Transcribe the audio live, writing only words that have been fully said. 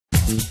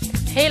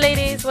Hey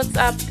ladies, what's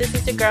up? This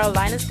is your girl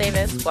Lioness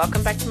Davis.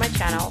 Welcome back to my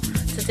channel.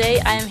 Today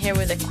I am here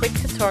with a quick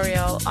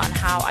tutorial on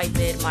how I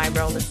did my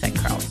roller set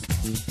curls.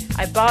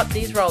 I bought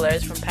these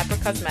rollers from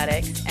Pepper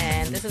Cosmetics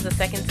and this is the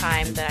second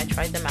time that I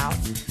tried them out.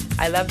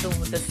 I love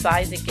the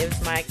size it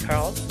gives my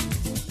curls.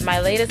 In my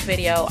latest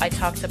video I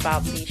talked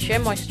about the Shea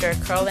Moisture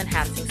Curl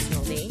Enhancing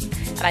Smoothie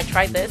and I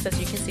tried this, as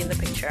you can see in the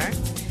picture,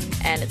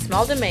 and it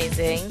smelled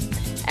amazing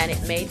and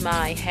it made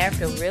my hair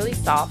feel really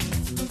soft.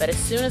 But as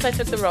soon as I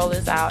took the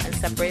rollers out and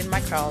separated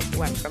my curls, it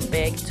went from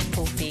big to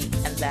poofy,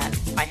 and then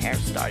my hair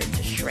started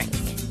to shrink.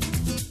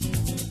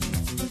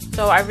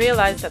 So I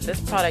realized that this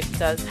product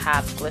does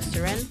have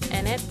glycerin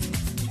in it,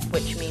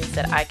 which means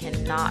that I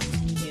cannot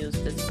use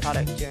this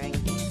product during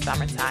the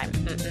summertime.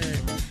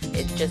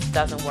 It just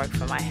doesn't work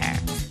for my hair.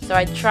 So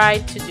I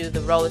tried to do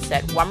the roller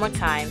set one more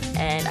time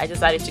and I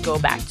decided to go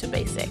back to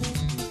basic.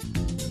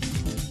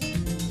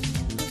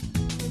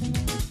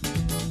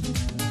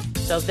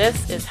 So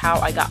this is how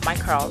I got my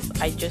curls.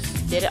 I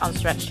just did it on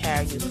stretched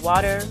hair. Used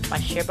water, my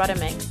shea butter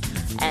mix,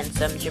 and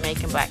some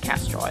Jamaican black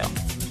castor oil.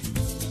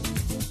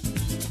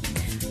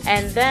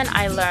 And then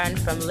I learned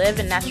from Live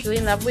and Naturally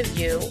in Love with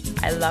You,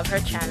 I love her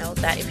channel,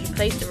 that if you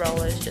place the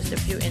rollers just a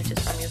few inches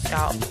from your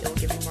scalp, it will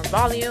give you more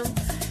volume.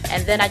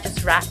 And then I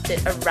just wrapped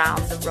it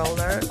around the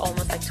roller,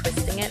 almost like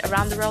twisting it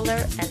around the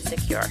roller, and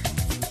secure.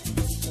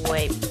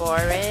 Wait for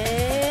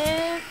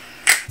it.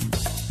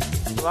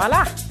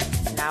 Voila!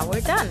 Now we're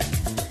done.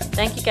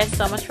 Thank you guys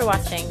so much for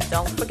watching.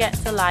 Don't forget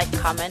to like,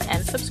 comment,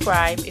 and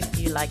subscribe if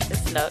you like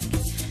this look,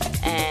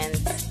 and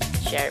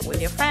share it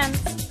with your friends.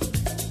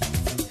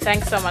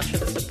 Thanks so much for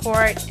the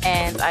support,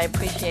 and I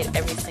appreciate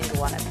every single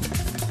one of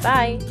you.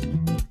 Bye!